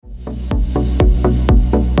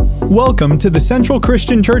Welcome to the Central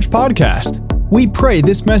Christian Church podcast. We pray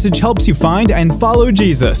this message helps you find and follow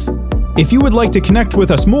Jesus. If you would like to connect with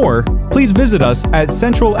us more, please visit us at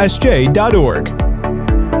centralsj.org.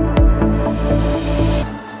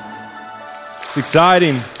 It's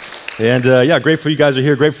exciting. And grateful you guys are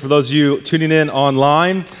here. Grateful for those of you tuning in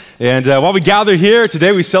online. And while we gather here,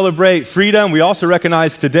 today we celebrate freedom. We also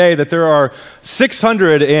recognize today that there are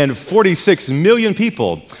 646 million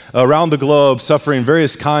people around the globe suffering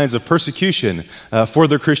various kinds of persecution for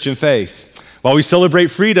their Christian faith. While we celebrate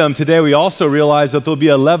freedom, today we also realize that there'll be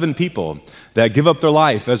 11 people that give up their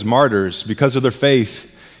life as martyrs because of their faith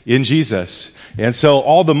in Jesus. And so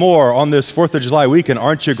all the more on this 4th of July weekend,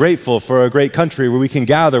 aren't you grateful for a great country where we can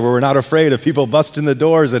gather, where we're not afraid of people busting the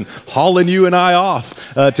doors and hauling you and I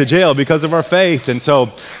off to jail because of our faith. And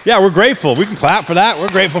so, we're grateful. We can clap for that. We're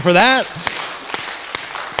grateful for that.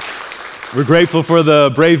 We're grateful for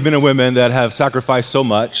the brave men and women that have sacrificed so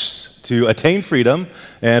much to attain freedom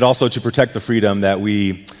and also to protect the freedom that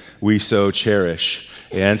we so cherish.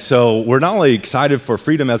 And so we're not only excited for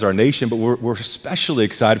freedom as our nation, but we're especially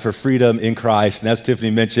excited for freedom in Christ. And as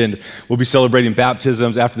Tiffany mentioned, we'll be celebrating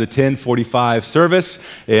baptisms after the 10:45 service,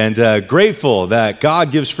 and grateful that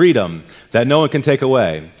God gives freedom that no one can take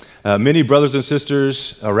away. Many brothers and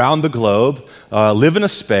sisters around the globe live in a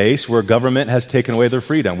space where government has taken away their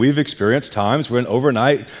freedom. We've experienced times when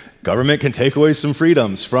overnight government can take away some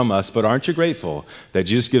freedoms from us, but aren't you grateful that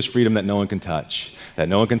Jesus gives freedom that no one can touch, that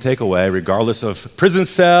no one can take away, regardless of prison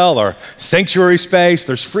cell or sanctuary space?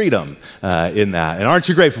 There's freedom in that. And aren't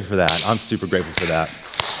you grateful for that? I'm super grateful for that.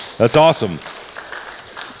 That's awesome.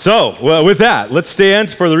 So, with that, let's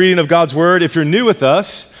stand for the reading of God's Word. If you're new with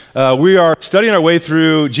us, we are studying our way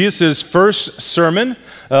through Jesus' first sermon,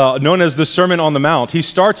 known as the Sermon on the Mount. He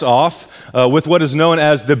starts off with what is known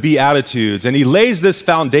as the Beatitudes, and he lays this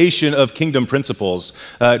foundation of kingdom principles.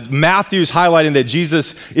 Matthew's highlighting that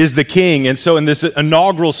Jesus is the king, and so in this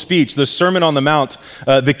inaugural speech, the Sermon on the Mount,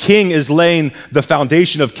 the king is laying the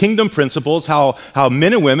foundation of kingdom principles, how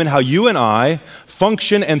men and women, how you and I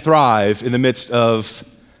function and thrive in the midst of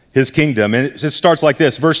his kingdom. And it starts like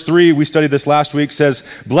this. Verse 3, we studied this last week, says,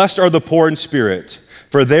 "Blessed are the poor in spirit,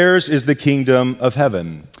 for theirs is the kingdom of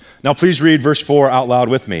heaven." Now please read verse 4 out loud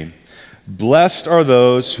with me. "Blessed are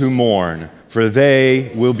those who mourn, for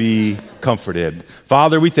they will be comforted."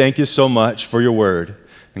 Father, we thank you so much for your word.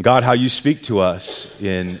 And God, how you speak to us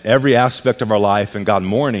in every aspect of our life. And God,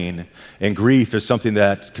 mourning and grief is something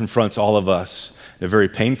that confronts all of us in a very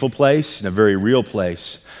painful place, in a very real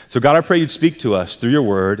place. So God, I pray you'd speak to us through your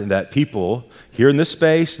word, and that people here in this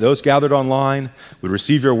space, those gathered online, would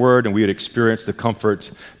receive your word and we would experience the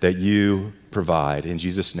comfort that you provide. In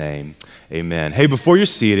Jesus' name, amen. Hey, before you're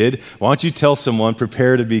seated, why don't you tell someone,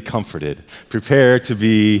 prepare to be comforted. Prepare to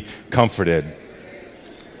be comforted.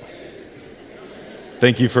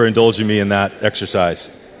 Thank you for indulging me in that exercise.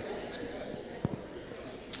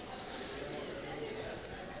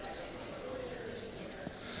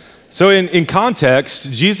 So in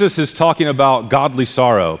context, Jesus is talking about godly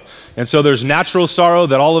sorrow. And so there's natural sorrow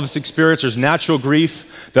that all of us experience. There's natural grief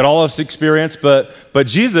that all of us experience. But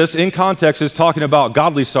Jesus, in context, is talking about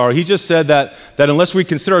godly sorrow. He just said that unless we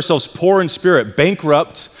consider ourselves poor in spirit,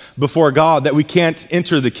 bankrupt before God, that we can't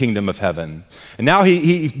enter the kingdom of heaven. And now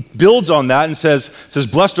he builds on that and says,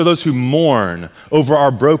 "Blessed are those who mourn over our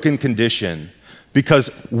broken condition,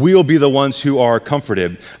 because we'll be the ones who are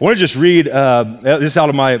comforted." I want to just read this out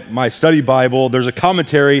of my study Bible. There's a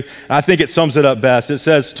commentary, and I think it sums it up best. It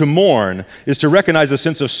says, "To mourn is to recognize a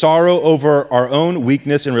sense of sorrow over our own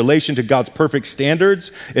weakness in relation to God's perfect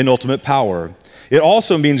standards and ultimate power. It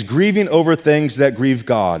also means grieving over things that grieve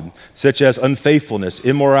God, such as unfaithfulness,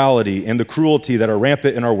 immorality, and the cruelty that are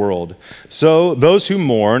rampant in our world. So those who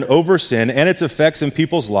mourn over sin and its effects in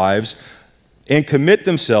people's lives and commit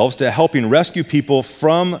themselves to helping rescue people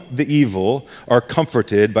from the evil are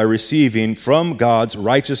comforted by receiving from God's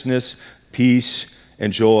righteousness, peace,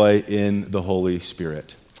 and joy in the Holy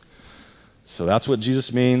Spirit." So that's what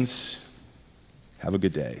Jesus means. Have a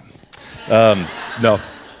good day. No.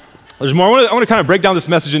 There's more. I want to kind of break down this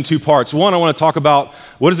message in two parts. One, I want to talk about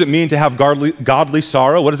what does it mean to have godly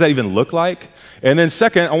sorrow? What does that even look like? And then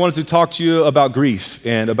second, I wanted to talk to you about grief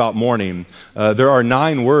and about mourning. There are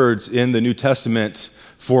 9 words in the New Testament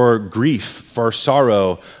for grief, for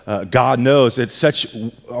sorrow. God knows it's such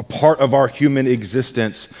a part of our human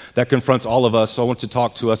existence that confronts all of us. So I want to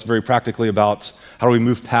talk to us very practically about how do we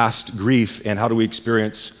move past grief and how do we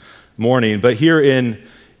experience mourning. But here in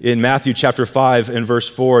Matthew chapter 5 and verse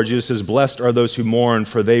 4, Jesus says, "Blessed are those who mourn,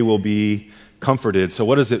 for they will be comforted. So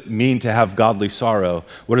what does it mean to have godly sorrow?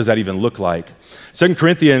 What does that even look like? 2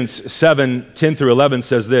 Corinthians 7:10 through 11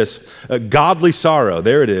 says this, godly sorrow,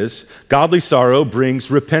 there it is, godly sorrow brings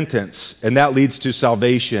repentance, and that leads to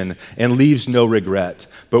salvation and leaves no regret.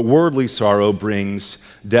 But worldly sorrow brings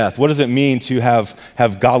death. What does it mean to have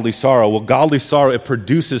godly sorrow? Well, godly sorrow, it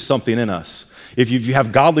produces something in us. If you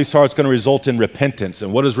have godly sorrow, it's going to result in repentance.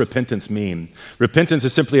 And what does repentance mean? Repentance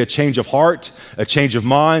is simply a change of heart, a change of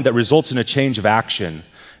mind that results in a change of action.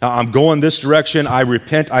 Now, I'm going this direction, I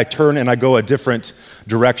repent, I turn, and I go a different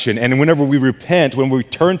direction. And whenever we repent, when we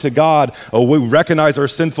turn to God, or we recognize our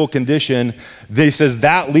sinful condition, he says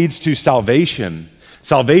that leads to salvation.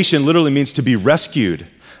 Salvation literally means to be rescued.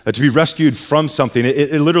 To be rescued from something.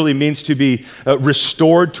 It literally means to be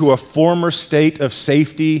restored to a former state of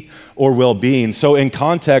safety or well-being. So in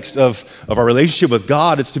context of our relationship with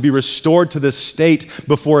God, it's to be restored to this state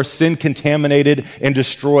before sin contaminated and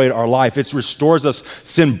destroyed our life. It restores us.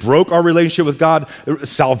 Sin broke our relationship with God.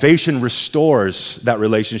 Salvation restores that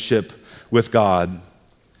relationship with God.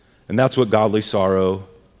 And that's what godly sorrow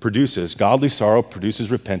produces. Godly sorrow produces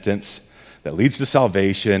repentance that leads to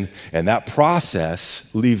salvation, and that process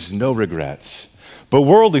leaves no regrets. But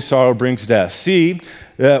worldly sorrow brings death. See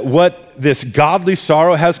what this godly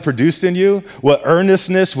sorrow has produced in you, what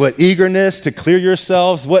earnestness, what eagerness to clear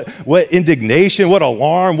yourselves, what indignation, what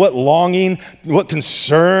alarm, what longing, what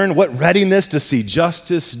concern, what readiness to see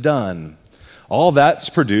justice done. All that's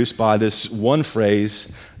produced by this one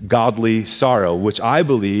phrase, godly sorrow, which I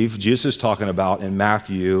believe Jesus is talking about in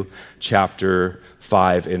Matthew chapter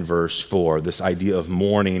 5 and verse 4, this idea of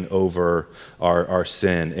mourning over our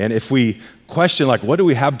sin. And if we question, like, what do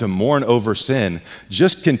we have to mourn over sin?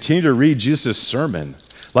 Just continue to read Jesus' sermon.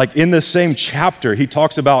 Like in the same chapter, he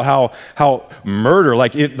talks about how murder,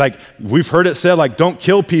 like we've heard it said, like, don't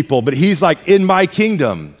kill people, but he's like, in my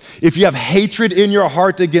kingdom, if you have hatred in your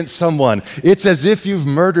heart against someone, it's as if you've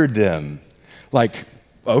murdered them. Like,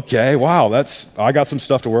 okay, wow, I got some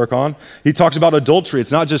stuff to work on. He talks about adultery.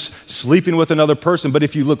 It's not just sleeping with another person, but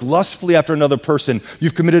if you look lustfully after another person,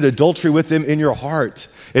 you've committed adultery with them in your heart.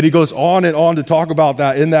 And he goes on and on to talk about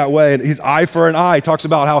that in that way. And he's eye for an eye. He talks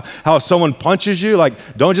about how if someone punches you, like,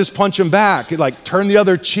 don't just punch them back. Like, turn the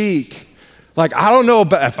other cheek. Like, I don't know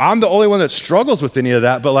if I'm the only one that struggles with any of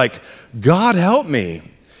that, but like, God help me.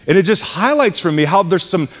 And it just highlights for me how there's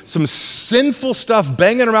some sinful stuff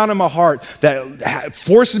banging around in my heart that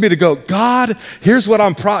forces me to go, God, here's what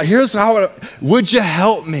here's how, would you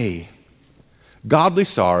help me? Godly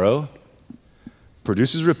sorrow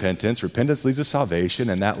produces repentance. Repentance leads to salvation,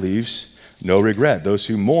 and that leaves no regret. Those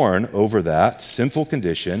who mourn over that sinful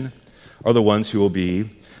condition are the ones who will be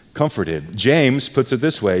comforted. James puts it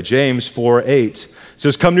this way, James 4:8.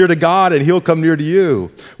 says, come near to God and he'll come near to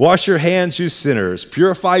you. Wash your hands, you sinners.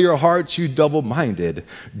 Purify your hearts, you double-minded.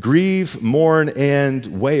 Grieve, mourn,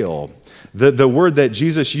 and wail. The word that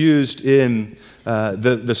Jesus used in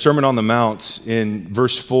the Sermon on the Mount in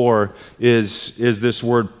verse 4 is this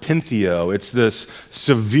word pentheo. It's this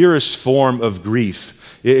severest form of grief.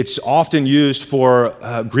 It's often used for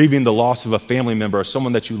grieving the loss of a family member or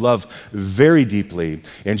someone that you love very deeply.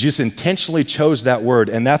 And Jesus intentionally chose that word,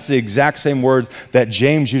 and that's the exact same word that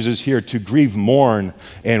James uses here, to grieve, mourn,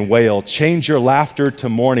 and wail. Change your laughter to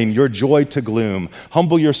mourning, your joy to gloom.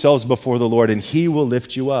 Humble yourselves before the Lord, and he will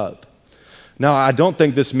lift you up. Now, I don't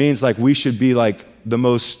think this means like we should be like the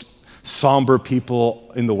most somber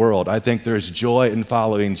people in the world. I think there's joy in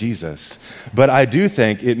following Jesus. But I do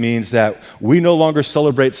think it means that we no longer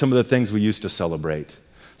celebrate some of the things we used to celebrate.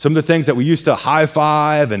 Some of the things that we used to high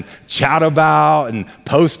five and chat about and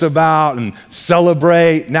post about and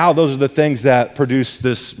celebrate. Now those are the things that produce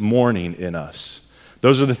this mourning in us.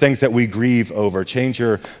 Those are the things that we grieve over. Change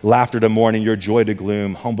your laughter to mourning, your joy to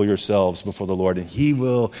gloom. Humble yourselves before the Lord. And he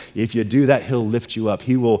will, if you do that, he'll lift you up.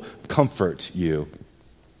 He will comfort you.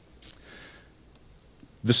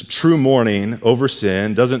 This true mourning over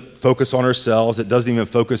sin doesn't focus on ourselves. It doesn't even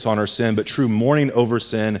focus on our sin, but true mourning over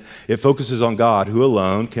sin, it focuses on God, who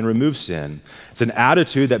alone can remove sin. It's an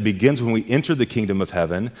attitude that begins when we enter the kingdom of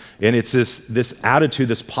heaven, and it's this attitude,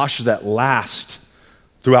 this posture that lasts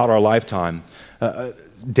throughout our lifetime.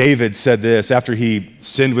 David said this after he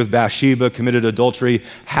sinned with Bathsheba, committed adultery,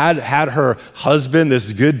 had her husband,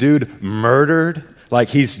 this good dude, murdered. Like,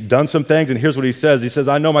 he's done some things, and here's what he says. He says,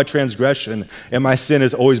 I know my transgression, and my sin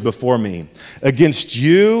is always before me. Against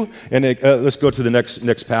you, and let's go to the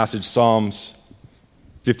next passage, Psalms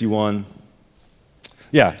 51.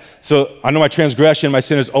 Yeah, so I know my transgression, my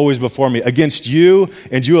sin is always before me. Against you,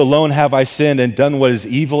 and you alone have I sinned and done what is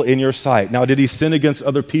evil in your sight. Now, did he sin against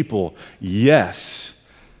other people? Yes.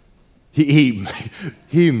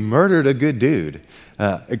 He murdered a good dude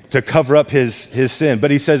to cover up his sin.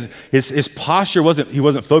 But he says his posture he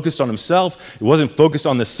wasn't focused on himself. It wasn't focused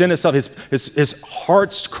on the sin itself. His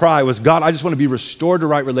heart's cry was, God, I just want to be restored to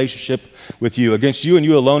right relationship with you. Against you and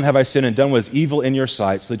you alone have I sinned and done what is evil in your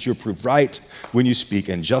sight, so that you are proved right when you speak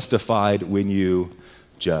and justified when you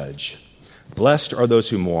judge. Blessed are those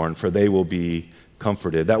who mourn, for they will be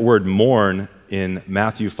comforted. That word mourn in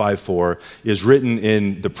Matthew 5:4 is written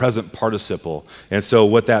in the present participle. And so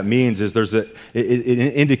what that means is it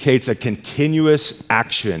indicates a continuous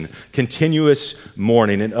action, continuous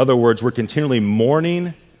mourning. In other words, we're continually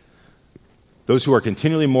mourning. Those who are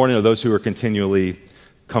continually mourning are those who are continually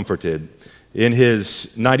comforted. In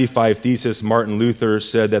his 95 thesis, Martin Luther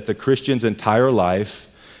said that the Christian's entire life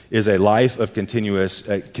is a life of continuous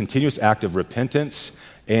act of repentance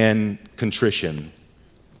and contrition.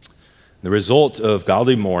 The result of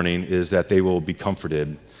godly mourning is that they will be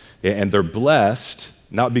comforted. And they're blessed,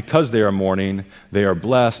 not because they are mourning, they are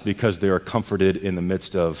blessed because they are comforted in the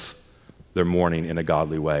midst of their mourning in a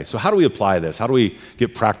godly way. So how do we apply this? How do we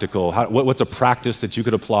get practical? What's a practice that you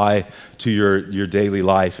could apply to your daily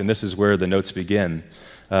life? And this is where the notes begin.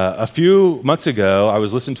 A few months ago, I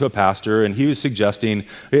was listening to a pastor, and he was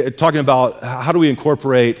talking about how do we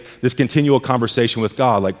incorporate this continual conversation with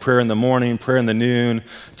God, like prayer in the morning, prayer in the noon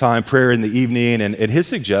time, prayer in the evening. And his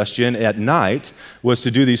suggestion at night was to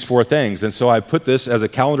do these 4 things. And so I put this as a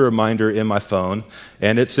calendar reminder in my phone,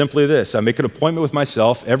 and it's simply this. I make an appointment with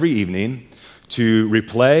myself every evening to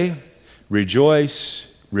replay,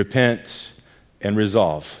 rejoice, repent, and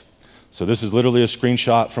resolve. So this is literally a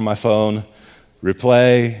screenshot from my phone.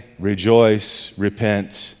 Replay, rejoice,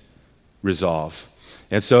 repent, resolve.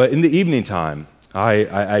 And so in the evening time,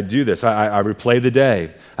 I do this. I replay the day.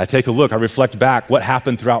 I take a look. I reflect back what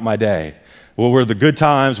happened throughout my day. What were the good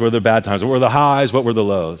times? What were the bad times? What were the highs? What were the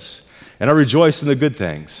lows? And I rejoice in the good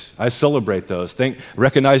things. I celebrate those.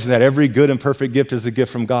 Recognizing that every good and perfect gift is a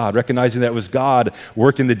gift from God. Recognizing that it was God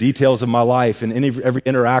working the details of my life and every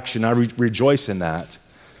interaction. I rejoice in that.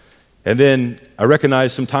 And then I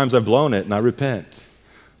recognize sometimes I've blown it and I repent.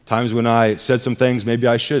 Times when I said some things maybe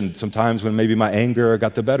I shouldn't. Sometimes when maybe my anger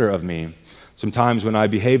got the better of me. Sometimes when I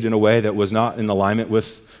behaved in a way that was not in alignment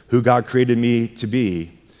with who God created me to be.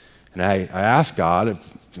 And I ask God,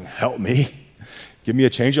 help me. Give me a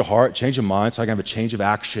change of heart, change of mind, so I can have a change of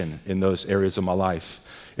action in those areas of my life.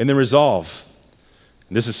 And then resolve.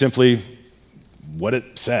 And this is simply what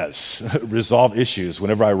it says. Resolve issues.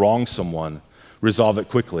 Whenever I wrong someone, resolve it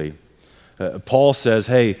quickly. Paul says,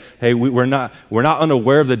 hey, we're not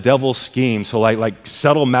unaware of the devil's scheme, so like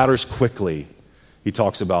settle matters quickly. He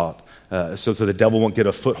talks about so the devil won't get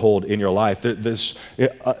a foothold in your life. This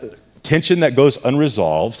tension that goes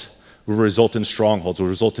unresolved will result in strongholds, will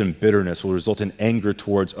result in bitterness, will result in anger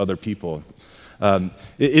towards other people. In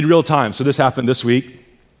real time, so this happened this week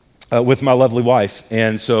with my lovely wife,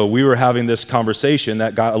 and so we were having this conversation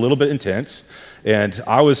that got a little bit intense, and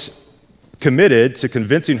I was committed to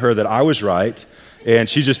convincing her that I was right, and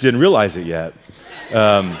she just didn't realize it yet.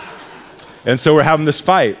 And so we're having this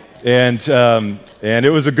fight, and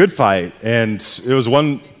it was a good fight, and it was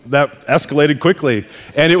one that escalated quickly,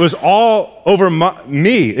 and it was all over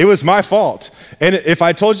me. It was my fault. And if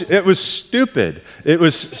I told you, it was stupid. It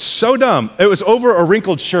was so dumb. It was over a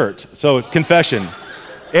wrinkled shirt, so confession.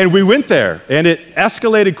 And we went there, and it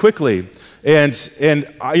escalated quickly. And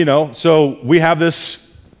so we have this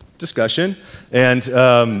discussion,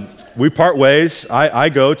 and we part ways. I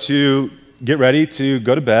go to get ready to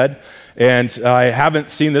go to bed, and I haven't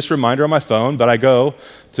seen this reminder on my phone, but I go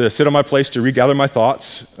to sit on my place to regather my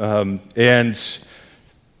thoughts, and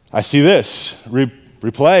I see this: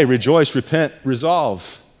 replay, rejoice, repent,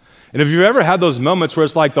 resolve. And if you've ever had those moments where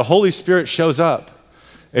it's like the Holy Spirit shows up,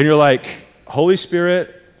 and you're like, Holy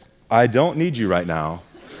Spirit, I don't need you right now,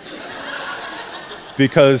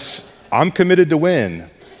 because I'm committed to win.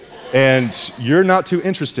 And you're not too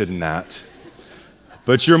interested in that.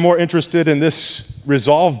 But you're more interested in this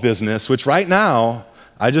resolve business, which right now,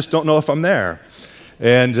 I just don't know if I'm there.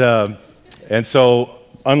 And so,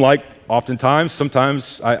 unlike oftentimes,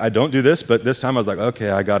 sometimes I don't do this, but this time I was like, okay,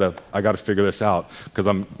 I gotta figure this out, because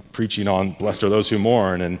I'm preaching on blessed are those who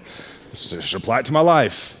mourn, and this should apply it to my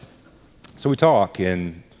life. So we talk,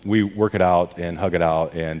 and we work it out and hug it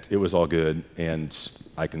out, and it was all good, and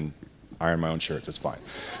I can iron my own shirts, it's fine.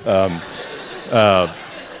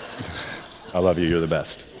 I love you, you're the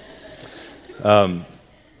best. But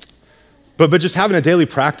just having a daily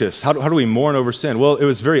practice, how do we mourn over sin? Well, it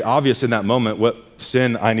was very obvious in that moment what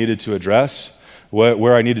sin I needed to address,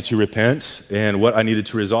 where I needed to repent, and what I needed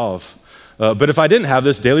to resolve. But if I didn't have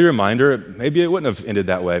this daily reminder, maybe it wouldn't have ended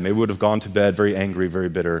that way. Maybe we would have gone to bed very angry, very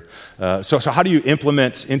bitter. So how do you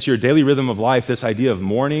implement into your daily rhythm of life this idea of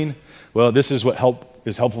mourning? Well, this is what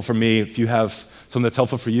is helpful for me. If you have something that's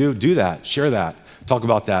helpful for you, do that. Share that. Talk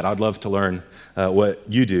about that. I'd love to learn what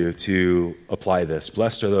you do to apply this.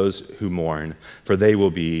 Blessed are those who mourn, for they will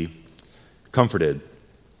be comforted.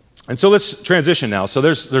 And so let's transition now. So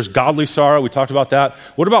there's godly sorrow. We talked about that.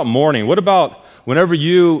 What about mourning? What about whenever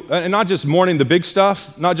you, and not just mourning the big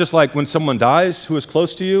stuff, not just like when someone dies who is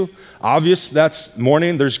close to you. Obvious, that's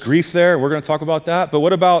mourning. There's grief there. We're going to talk about that. But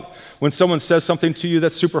what about when someone says something to you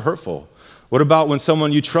that's super hurtful? What about when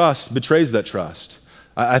someone you trust betrays that trust?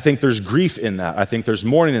 I think there's grief in that. I think there's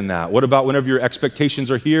mourning in that. What about whenever your expectations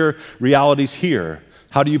are here, reality's here?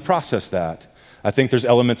 How do you process that? I think there's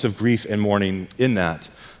elements of grief and mourning in that.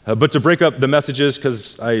 But to break up the messages,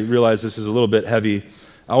 because I realize this is a little bit heavy,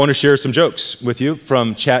 I want to share some jokes with you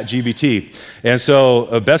from ChatGPT. And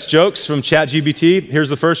so, best jokes from ChatGPT. Here's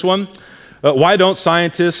the first one. Why don't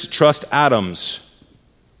scientists trust atoms?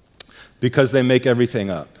 Because they make everything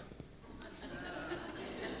up.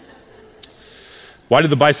 Why did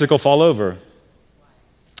the bicycle fall over?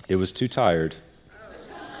 It was too tired.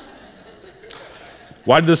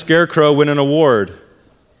 Why did the scarecrow win an award?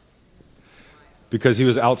 Because he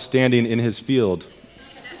was outstanding in his field.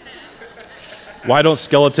 Why don't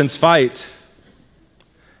skeletons fight?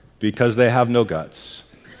 Because they have no guts.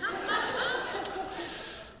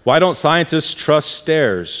 Why don't scientists trust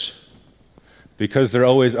stairs? Because they're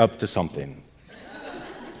always up to something.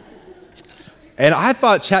 And I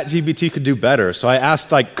thought ChatGPT could do better, so I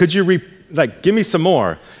asked, could you give me some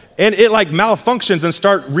more? And it malfunctions and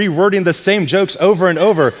start rewording the same jokes over and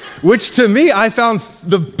over, which to me I found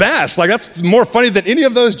the best. That's more funny than any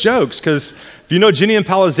of those jokes, because if you know Ginny and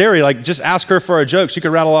Palazzari, just ask her for a joke. She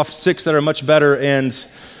could rattle off 6 that are much better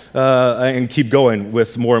and keep going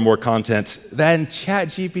with more and more content than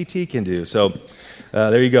ChatGPT can do. So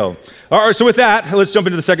there you go. All right, so with that, let's jump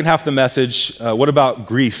into the second half of the message. What about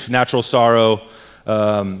grief, natural sorrow?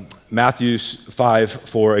 Matthew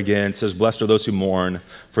 5:4 again says, blessed are those who mourn,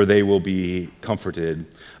 for they will be comforted.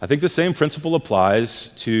 I think the same principle applies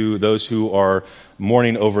to those who are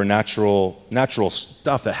mourning over natural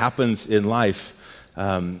stuff that happens in life.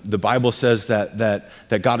 The Bible says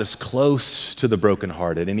that God is close to the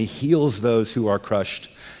brokenhearted, and he heals those who are crushed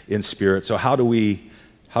in spirit. So how do we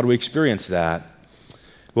experience that?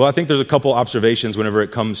 Well, I think there's a couple observations whenever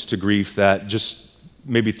it comes to grief that just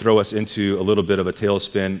maybe throw us into a little bit of a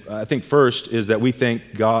tailspin. I think first is that we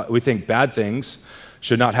think bad things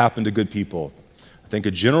should not happen to good people. I think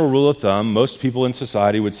a general rule of thumb, most people in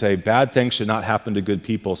society would say bad things should not happen to good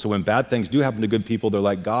people. So when bad things do happen to good people, they're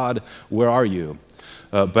like, God, where are you?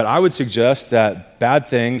 But I would suggest that bad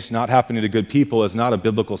things not happening to good people is not a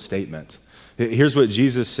biblical statement. Here's what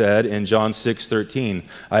Jesus said in John 6:13.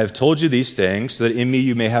 I have told you these things so that in me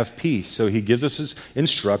you may have peace. So he gives us his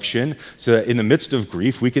instruction so that in the midst of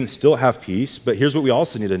grief we can still have peace. But here's what we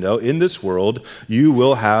also need to know. In this world you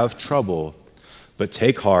will have trouble. But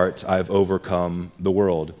take heart, I've overcome the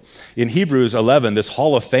world. In Hebrews 11, this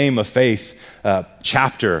Hall of Fame of Faith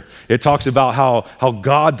chapter, it talks about how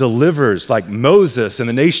God delivers Moses and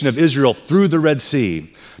the nation of Israel through the Red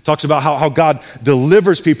Sea. It talks about how God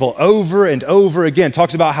delivers people over and over again. It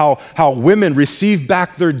talks about how women receive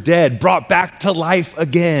back their dead, brought back to life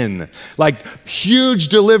again. Huge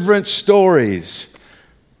deliverance stories.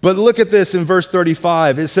 But look at this in verse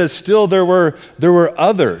 35. It says, still there were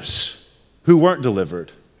others who weren't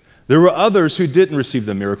delivered. There were others who didn't receive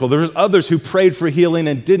the miracle. There were others who prayed for healing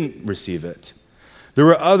and didn't receive it. There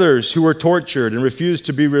were others who were tortured and refused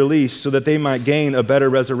to be released so that they might gain a better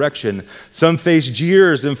resurrection. Some faced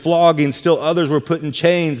jeers and flogging. Still others were put in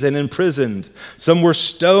chains and imprisoned. Some were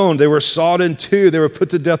stoned. They were sawed in two. They were put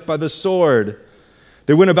to death by the sword.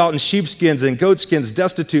 They went about in sheepskins and goatskins,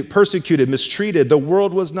 destitute, persecuted, mistreated. The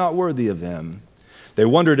world was not worthy of them. They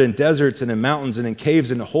wandered in deserts and in mountains and in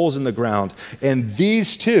caves and holes in the ground. And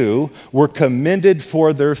these too were commended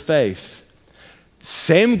for their faith.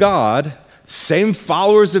 Same God, same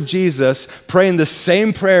followers of Jesus, praying the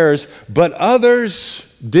same prayers, but others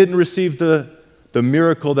didn't receive the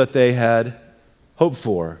miracle that they had hoped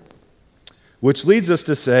for. Which leads us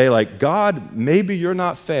to say, God, maybe you're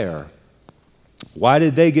not fair. Why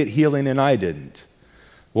did they get healing and I didn't?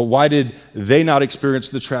 Well, why did they not experience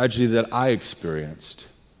the tragedy that I experienced?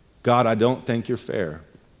 God, I don't think you're fair.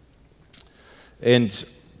 And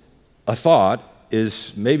a thought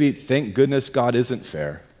is maybe thank goodness God isn't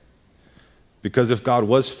fair. Because if God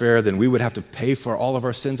was fair, then we would have to pay for all of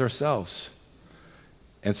our sins ourselves.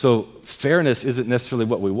 And so fairness isn't necessarily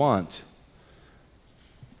what we want.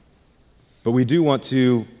 But we do want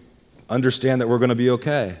to understand that we're going to be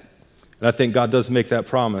okay. And I think God does make that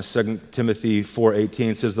promise. 2 Timothy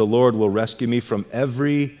 4:18 says, "The Lord will rescue me from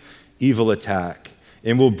every evil attack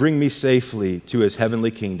and will bring me safely to his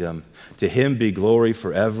heavenly kingdom. To him be glory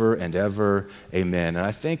forever and ever. Amen." And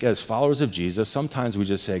I think as followers of Jesus, sometimes we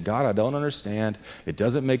just say, "God, I don't understand. It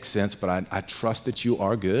doesn't make sense, but I trust that you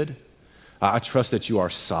are good. I trust that you are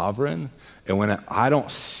sovereign. And when I don't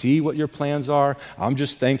see what your plans are, I'm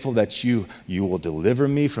just thankful that you will deliver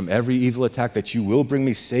me from every evil attack, that you will bring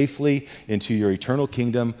me safely into your eternal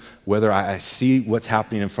kingdom, whether I see what's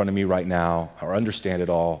happening in front of me right now or understand it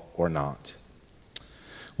all or not."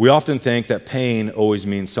 We often think that pain always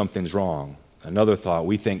means something's wrong. Another thought,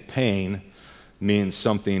 we think pain means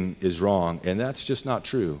something is wrong, and that's just not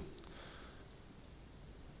true.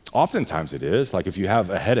 Oftentimes it is. Like if you have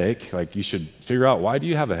a headache, like you should figure out, why do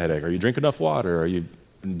you have a headache? Are you drinking enough water? Are you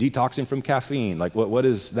detoxing from caffeine? Like what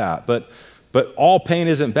is that? But all pain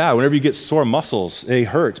isn't bad. Whenever you get sore muscles, they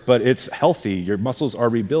hurt, but it's healthy. Your muscles are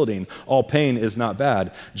rebuilding. All pain is not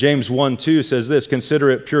bad. James 1:2 says this, "Consider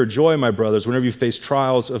it pure joy, my brothers, whenever you face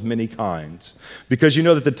trials of many kinds, because you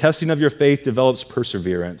know that the testing of your faith develops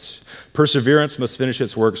perseverance. Perseverance must finish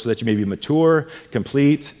its work so that you may be mature,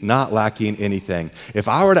 complete, not lacking anything." If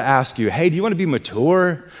I were to ask you, hey, do you want to be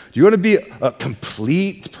mature? Do you want to be a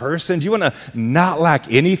complete person? Do you want to not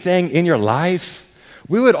lack anything in your life?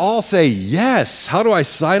 We would all say, yes. How do I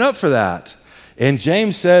sign up for that? And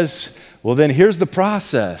James says, well, then here's the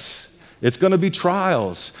process. It's going to be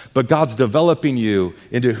trials, but God's developing you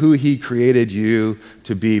into who he created you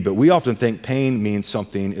to be. But we often think pain means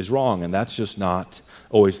something is wrong, and that's just not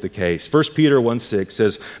always the case. 1 Peter 1:6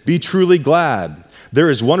 says, "Be truly glad. There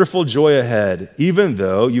is wonderful joy ahead, even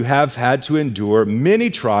though you have had to endure many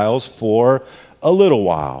trials for a little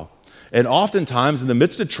while." And oftentimes in the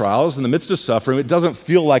midst of trials, in the midst of suffering, it doesn't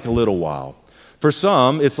feel like a little while. For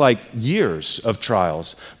some, it's like years of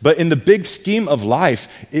trials. But in the big scheme of life,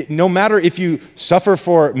 no matter if you suffer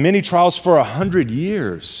for many trials for 100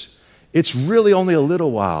 years, it's really only a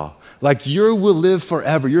little while. Like you will live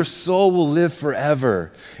forever. Your soul will live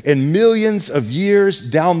forever. And millions of years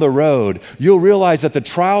down the road, you'll realize that the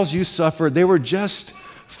trials you suffered, they were just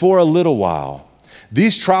for a little while.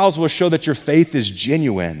 These trials will show that your faith is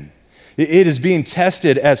genuine. It is being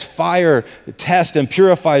tested as fire tests and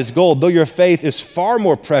purifies gold, though your faith is far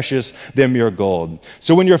more precious than mere gold.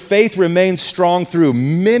 So when your faith remains strong through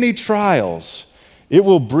many trials, it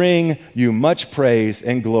will bring you much praise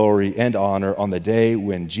and glory and honor on the day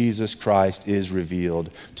when Jesus Christ is revealed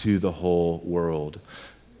to the whole world.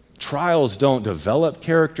 Trials don't develop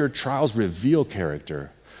character, trials reveal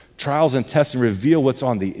character. Trials and testing reveal what's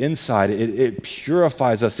on the inside. It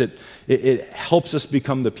purifies us. It helps us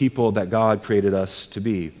become the people that God created us to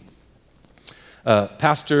be.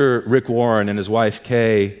 Pastor Rick Warren and his wife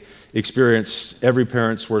Kay experienced every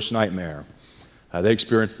parent's worst nightmare. They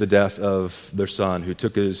experienced the death of their son who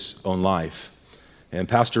took his own life. And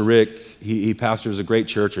Pastor Rick, he pastors a great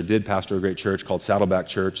church, or did pastor a great church called Saddleback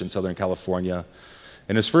Church in Southern California.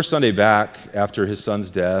 And his first Sunday back after his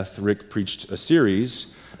son's death, Rick preached a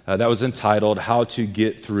series that was entitled, "How to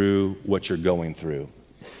Get Through What You're Going Through."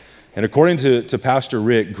 And according to Pastor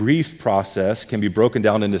Rick, grief process can be broken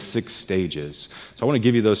down into 6 stages. So I want to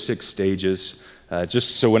give you those 6 stages,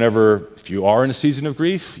 just so if you are in a season of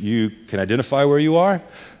grief, you can identify where you are.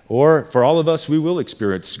 Or for all of us, we will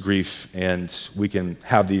experience grief, and we can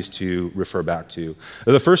have these to refer back to.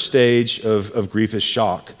 The first stage of grief is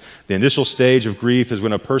shock. The initial stage of grief is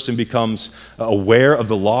when a person becomes aware of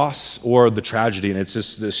the loss or the tragedy, and it's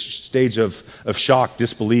just this stage of shock,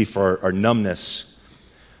 disbelief, or numbness.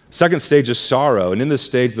 Second stage is sorrow, and in this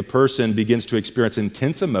stage, the person begins to experience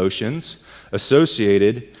intense emotions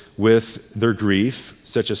associated with their grief,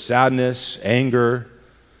 such as sadness, anger,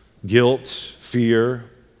 guilt, fear.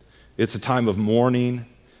 It's a time of mourning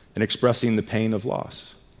and expressing the pain of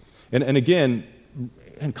loss. And again,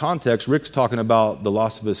 in context, Rick's talking about the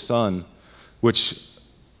loss of his son, which,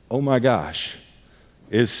 oh my gosh,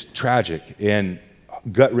 is tragic and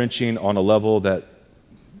gut-wrenching on a level that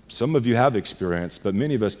some of you have experienced, but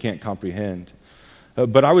many of us can't comprehend.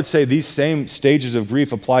 But I would say these same stages of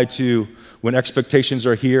grief apply to when expectations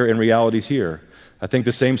are here and reality's here. I think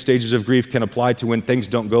the same stages of grief can apply to when things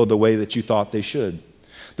don't go the way that you thought they should.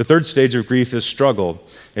 The third stage of grief is struggle.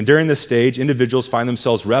 And during this stage, individuals find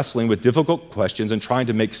themselves wrestling with difficult questions and trying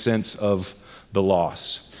to make sense of the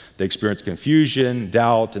loss. They experience confusion,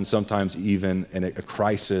 doubt, and sometimes even a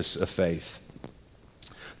crisis of faith.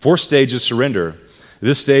 Fourth stage is surrender.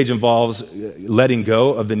 This stage involves letting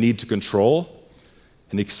go of the need to control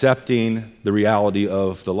and accepting the reality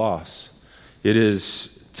of the loss. It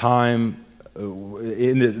is time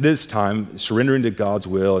in this time, surrendering to God's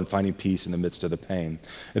will and finding peace in the midst of the pain.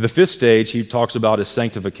 In the fifth stage, he talks about is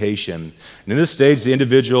sanctification. And in this stage, the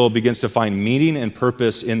individual begins to find meaning and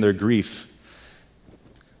purpose in their grief.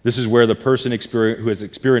 This is where the person who has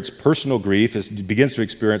experienced personal grief begins to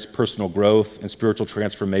experience personal growth and spiritual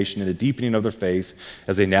transformation and a deepening of their faith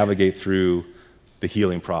as they navigate through the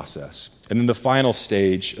healing process. And then the final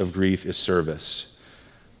stage of grief is service.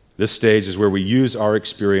 This stage is where we use our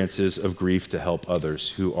experiences of grief to help others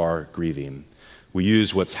who are grieving. We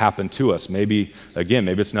use what's happened to us. Maybe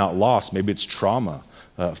it's not loss, maybe it's trauma.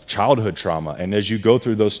 Childhood trauma. And as you go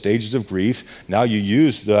through those stages of grief, now you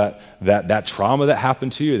use that trauma that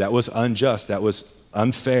happened to you, that was unjust, that was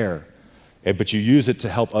unfair, but you use it to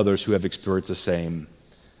help others who have experienced the same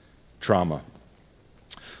trauma.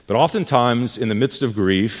 But oftentimes, in the midst of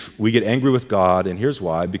grief, we get angry with God, and here's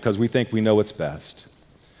why: because we think we know what's best.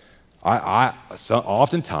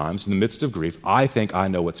 Oftentimes, in the midst of grief, I think I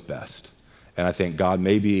know what's best. And I think, God,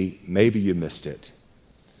 maybe you missed it.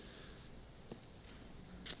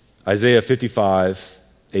 Isaiah 55,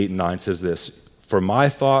 8 and 9 says this: "For my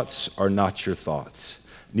thoughts are not your thoughts,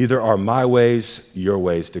 neither are my ways your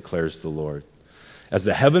ways, declares the Lord. As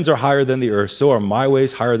the heavens are higher than the earth, so are my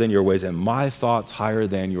ways higher than your ways, and my thoughts higher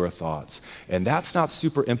than your thoughts." And that's not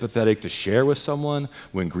super empathetic to share with someone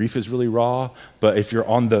when grief is really raw, but if you're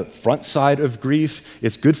on the front side of grief,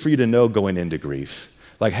 it's good for you to know going into grief.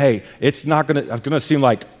 Like, hey, it's gonna seem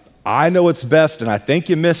like I know what's best, and I think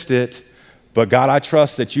you missed it, but God, I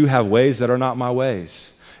trust that you have ways that are not my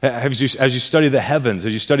ways. As you study the heavens,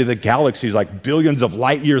 as you study the galaxies like billions of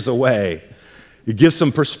light years away, it gives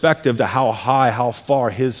some perspective to how high, how far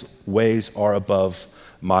his ways are above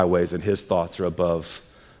my ways and his thoughts are above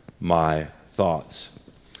my thoughts.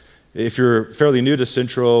 If you're fairly new to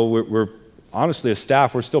Central, we're honestly, as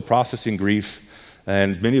staff, we're still processing grief,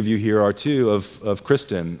 and many of you here are too, of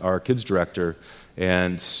Kristen, our kids director,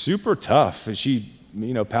 and super tough. And she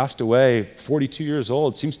passed away, 42 years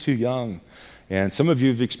old, seems too young. And some of you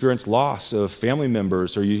have experienced loss of family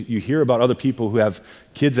members, or you hear about other people who have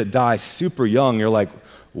kids that die super young. You're like,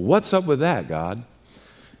 what's up with that, God?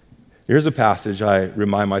 Here's a passage I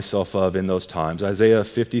remind myself of in those times. Isaiah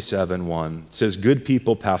 57:1 says, "Good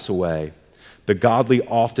people pass away. The godly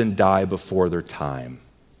often die before their time."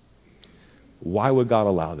 Why would God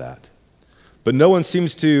allow that? But no one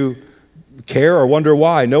seems to care or wonder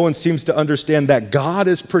why. No one seems to understand that God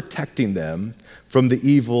is protecting them from the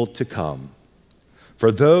evil to come.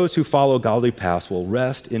 For those who follow godly paths will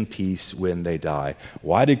rest in peace when they die.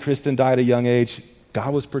 Why did Kristen die at a young age?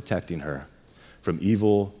 God was protecting her from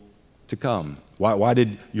evil to come. Why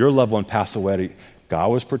did your loved one pass away? God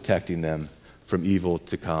was protecting them from evil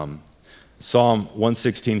to come. Psalm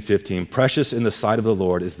 116:15, "Precious in the sight of the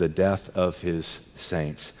Lord is the death of his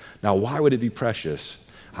saints." Now, why would it be precious?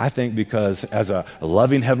 I think because as a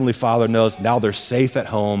loving Heavenly Father knows, now they're safe at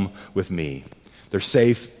home with me. They're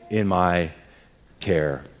safe in my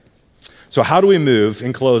care. So how do we move,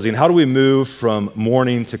 in closing, how do we move from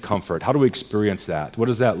mourning to comfort? How do we experience that? What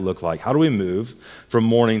does that look like? How do we move from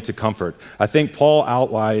mourning to comfort? I think Paul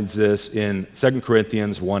outlines this in 2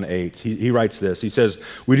 Corinthians 1:8. He writes this. He says,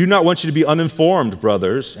 "We do not want you to be uninformed,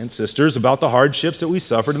 brothers and sisters, about the hardships that we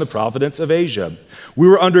suffered in the province of Asia. We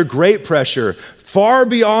were under great pressure, far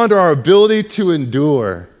beyond our ability to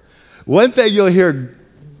endure." One thing you'll hear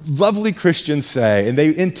lovely Christians say, and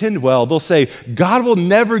they intend well, they'll say, God will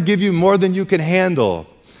never give you more than you can handle.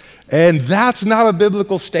 And that's not a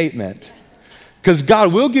biblical statement, because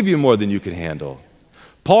God will give you more than you can handle.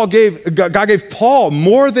 God gave Paul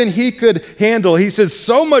more than he could handle. He says,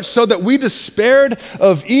 so much so that we despaired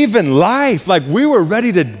of even life, like we were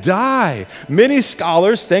ready to die. Many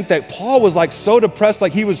scholars think that Paul was like so depressed,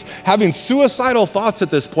 like he was having suicidal thoughts at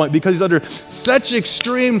this point because he's under such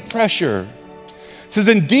extreme pressure. It says,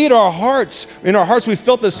 indeed, in our hearts we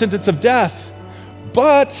felt the sentence of death,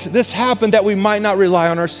 but this happened that we might not rely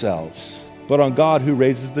on ourselves, but on God who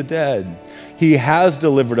raises the dead. He has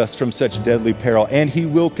delivered us from such deadly peril, and he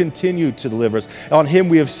will continue to deliver us. On him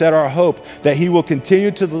we have set our hope, that he will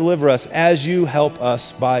continue to deliver us as you help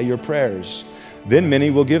us by your prayers. Then many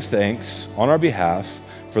will give thanks on our behalf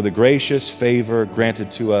for the gracious favor granted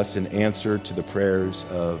to us in answer to the prayers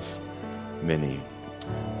of many.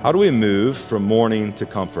 How do we move from mourning to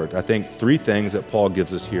comfort? I think three things that Paul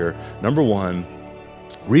gives us here. Number one,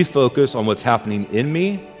 refocus on what's happening in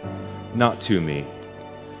me, not to me.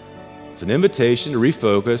 It's an invitation to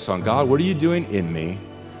refocus on, God, what are you doing in me,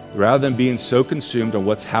 rather than being so consumed on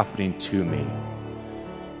what's happening to me.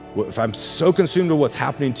 If I'm so consumed on what's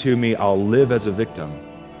happening to me, I'll live as a victim.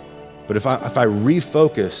 But if I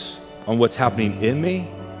refocus on what's happening in me,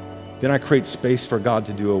 then I create space for God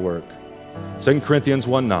to do a work. 2 Corinthians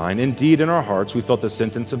 1:9, indeed in our hearts we felt the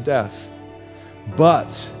sentence of death.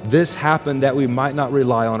 But this happened that we might not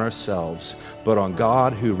rely on ourselves, but on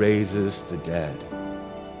God who raises the dead.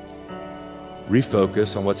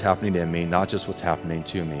 Refocus on what's happening in me, not just what's happening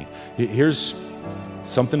to me. Here's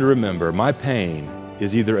something to remember. My pain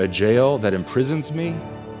is either a jail that imprisons me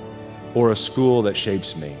or a school that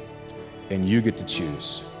shapes me, and you get to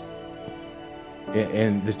choose.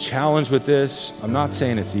 And the challenge with this, I'm not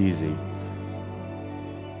saying it's easy,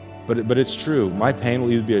 but it's true. My pain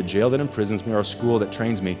will either be a jail that imprisons me or a school that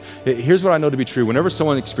trains me. Here's what I know to be true. Whenever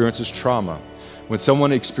someone experiences trauma, when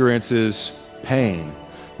someone experiences pain,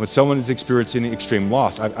 when someone is experiencing extreme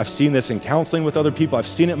loss, I've seen this in counseling with other people. I've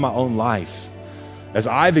seen it in my own life. As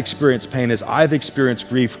I've experienced pain, as I've experienced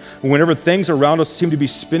grief, whenever things around us seem to be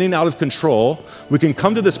spinning out of control, we can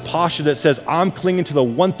come to this posture that says, I'm clinging to the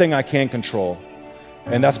one thing I can control,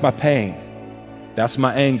 and that's my pain. That's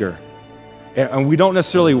my anger. And we don't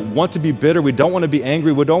necessarily want to be bitter. We don't want to be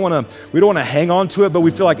angry. We don't want to hang on to it, but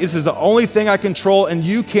we feel like this is the only thing I control, and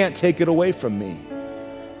you can't take it away from me.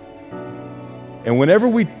 And whenever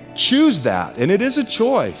we choose that, and it is a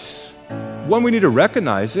choice, one, we need to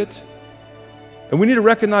recognize it. And we need to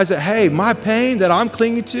recognize that, hey, my pain that I'm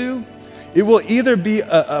clinging to, it will either be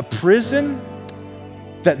a prison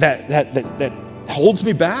that holds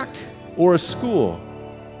me back, or a school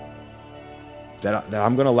that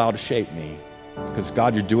I'm going to allow to shape me. Because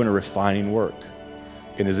God, you're doing a refining work.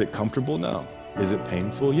 And is it comfortable? No. Is it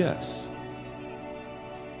painful? Yes.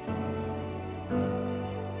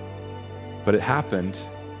 But it happened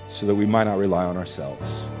so that we might not rely on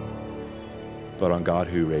ourselves, but on God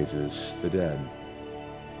who raises the dead.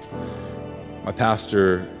 My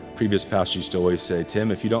previous pastor used to always say, Tim,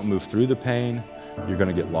 if you don't move through the pain, you're going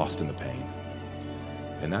to get lost in the pain.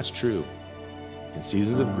 And that's true. In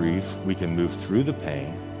seasons of grief, we can move through the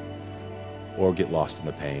pain or get lost in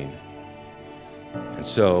the pain. And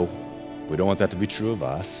so we don't want that to be true of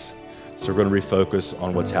us. So we're going to refocus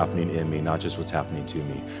on what's happening in me, not just what's happening to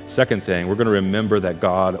me. Second thing, we're going to remember that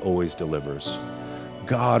God always delivers.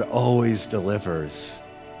 God always delivers.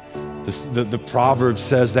 The proverb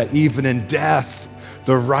says that even in death,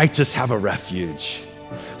 the righteous have a refuge.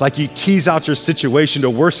 Like you tease out your situation to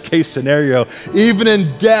worst case scenario, even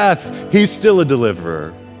in death, he's still a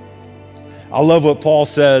deliverer. I love what Paul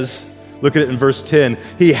says. Look at it in verse 10.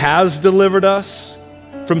 He has delivered us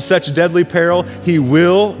from such deadly peril. He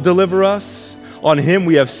will deliver us. On him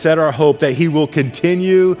we have set our hope that he will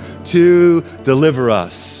continue to deliver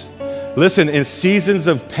us. Listen, in seasons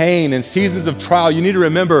of pain, in seasons of trial, you need to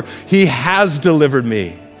remember, he has delivered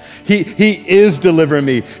me. He is delivering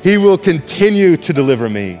me. He will continue to deliver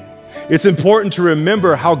me. It's important to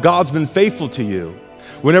remember how God's been faithful to you.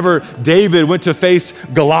 Whenever David went to face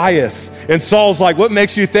Goliath, and Saul's like, what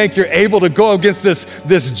makes you think you're able to go against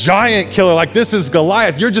this giant killer? Like, this is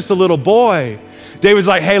Goliath. You're just a little boy. David's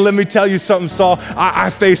like, hey, let me tell you something, Saul.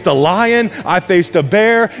 I faced a lion, I faced a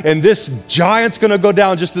bear, and this giant's gonna go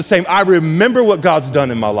down just the same. I remember what God's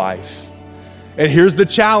done in my life. And here's the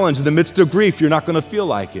challenge. In the midst of grief, you're not gonna feel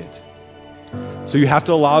like it. So you have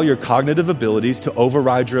to allow your cognitive abilities to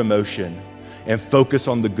override your emotion and focus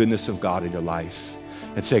on the goodness of God in your life.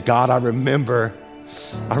 And say, God, I remember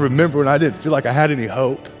when I didn't feel like I had any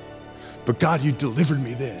hope, but God, you delivered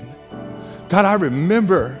me then. God, I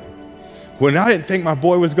remember when I didn't think my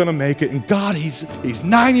boy was gonna make it, and God, he's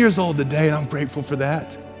 9 years old today, and I'm grateful for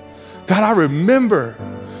that. God, I remember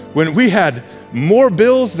when we had more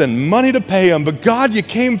bills than money to pay them, but God, you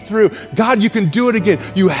came through. God, you can do it again.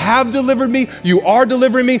 You have delivered me, you are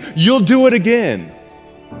delivering me, you'll do it again.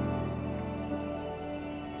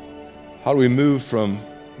 How do we move from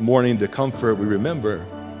mourning to comfort? We remember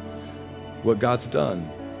what God's done.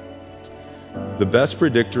 The best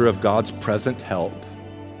predictor of God's present help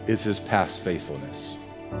is his past faithfulness.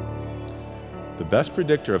 The best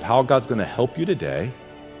predictor of how God's going to help you today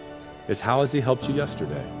is how has he helped you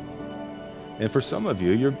yesterday. And for some of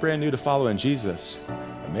you, you're brand new to following Jesus.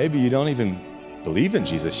 And maybe you don't even believe in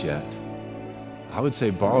Jesus yet. I would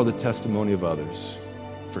say borrow the testimony of others.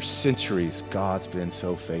 For centuries, God's been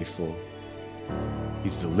so faithful.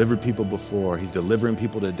 He's delivered people before. He's delivering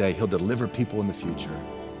people today. He'll deliver people in the future.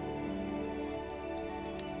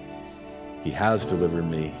 He has delivered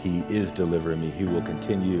me. He is delivering me. He will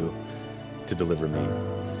continue to deliver me.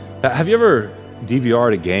 Have you ever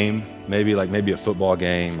DVR'd a game, maybe a football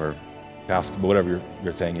game or basketball, whatever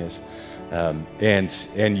your thing is, and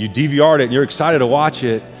you DVR'd it and you're excited to watch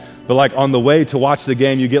it, but like on the way to watch the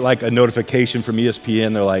game, you get like a notification from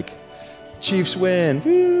ESPN. They're like, Chiefs win,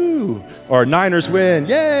 woo! woo, or Niners win,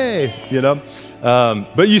 yay,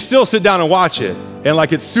 but you still sit down and watch it, and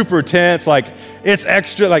like it's super tense, like it's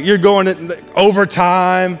extra, like you're going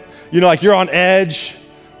overtime, like you're on edge,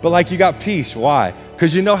 but like you got peace. Why?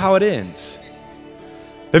 Because you know how it ends.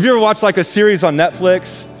 Have you ever watched like a series on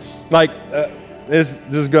Netflix? Like this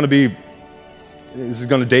is going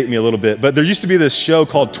to date me a little bit, but there used to be this show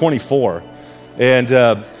called 24, and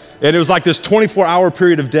it was like this 24-hour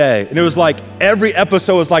period of day, and it was like every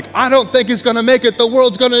episode was like, I don't think he's going to make it. The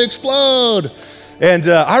world's going to explode. And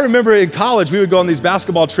I remember in college we would go on these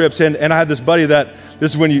basketball trips, and I had this buddy that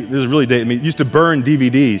this is really dating me. Used to burn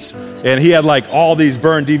DVDs, and he had like all these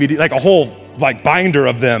burned DVDs, like a whole like binder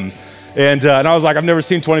of them. And I was like, I've never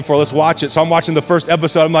seen 24, let's watch it. So I'm watching the first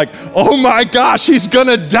episode, I'm like, oh my gosh, he's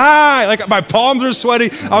gonna die. Like my palms are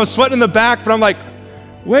sweaty, I was sweating in the back, but I'm like,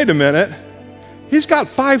 wait a minute, he's got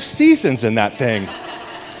 5 seasons in that thing.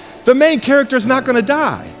 The main character's not gonna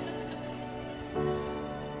die.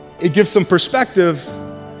 It gives some perspective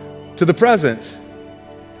to the present.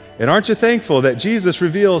 And aren't you thankful that Jesus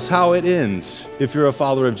reveals how it ends if you're a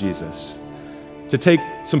follower of Jesus? To take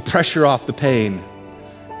some pressure off the pain.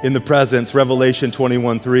 In the presence, Revelation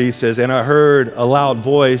 21:3 says, and I heard a loud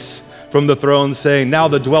voice from the throne saying, now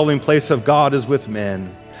the dwelling place of God is with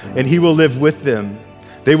men, and he will live with them.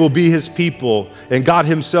 They will be his people, and God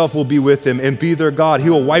himself will be with them and be their God. He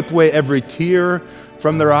will wipe away every tear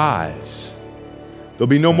from their eyes. There'll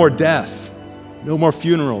be no more death, no more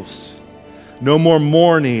funerals, no more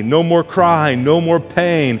mourning, no more crying, no more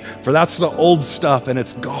pain, for that's the old stuff and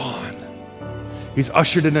it's gone. He's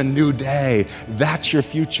ushered in a new day. That's your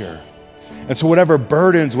future. And so whatever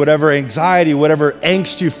burdens, whatever anxiety, whatever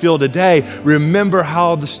angst you feel today, remember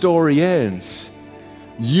how the story ends.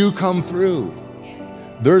 You come through.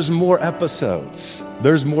 There's more episodes.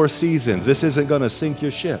 There's more seasons. This isn't going to sink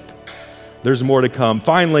your ship. There's more to come.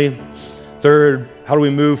 Finally, third, how do we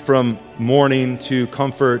move from mourning to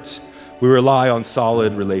comfort? We rely on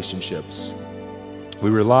solid relationships. We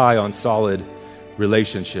rely on solid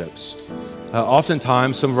relationships.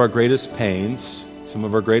 Oftentimes, some of our greatest pains, some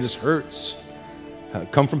of our greatest hurts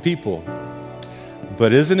come from people.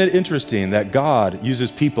 But isn't it interesting that God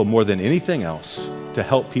uses people more than anything else to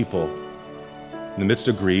help people in the midst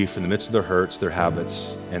of grief, in the midst of their hurts, their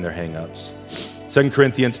habits, and their hang-ups? 2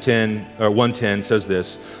 Corinthians 1:10 says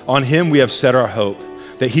this, on him we have set our hope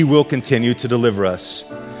that he will continue to deliver us,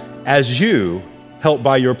 as you help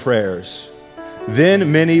by your prayers.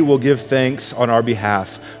 Then many will give thanks on our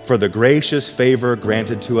behalf for the gracious favor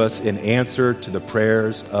granted to us in answer to the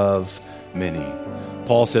prayers of many.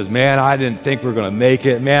 Paul says, man, I didn't think we were going to make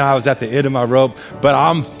it. Man, I was at the end of my rope, but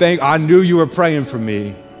I knew you were praying for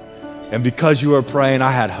me. And because you were praying,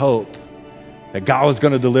 I had hope that God was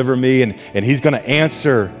going to deliver me, and he's going to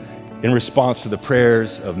answer in response to the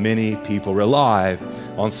prayers of many people. Rely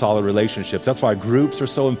on solid relationships. That's why groups are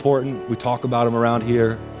so important. We talk about them around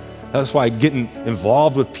here. That's why getting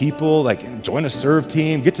involved with people, like join a serve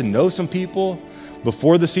team, get to know some people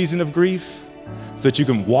before the season of grief so that you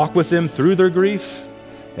can walk with them through their grief.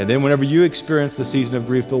 And then whenever you experience the season of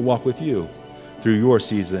grief, they'll walk with you through your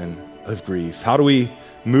season of grief. How do we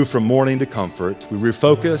move from mourning to comfort? We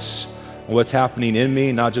refocus on what's happening in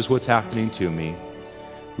me, not just what's happening to me.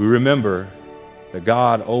 We remember that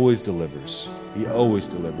God always delivers. He always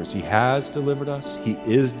delivers. He has delivered us. He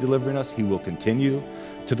is delivering us. He will continue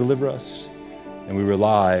to deliver us. And we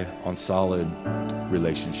rely on solid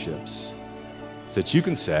relationships so that you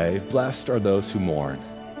can say, blessed are those who mourn,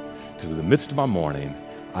 because in the midst of my mourning,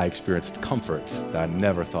 I experienced comfort that I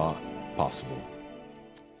never thought possible.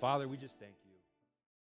 Father, we just thank you.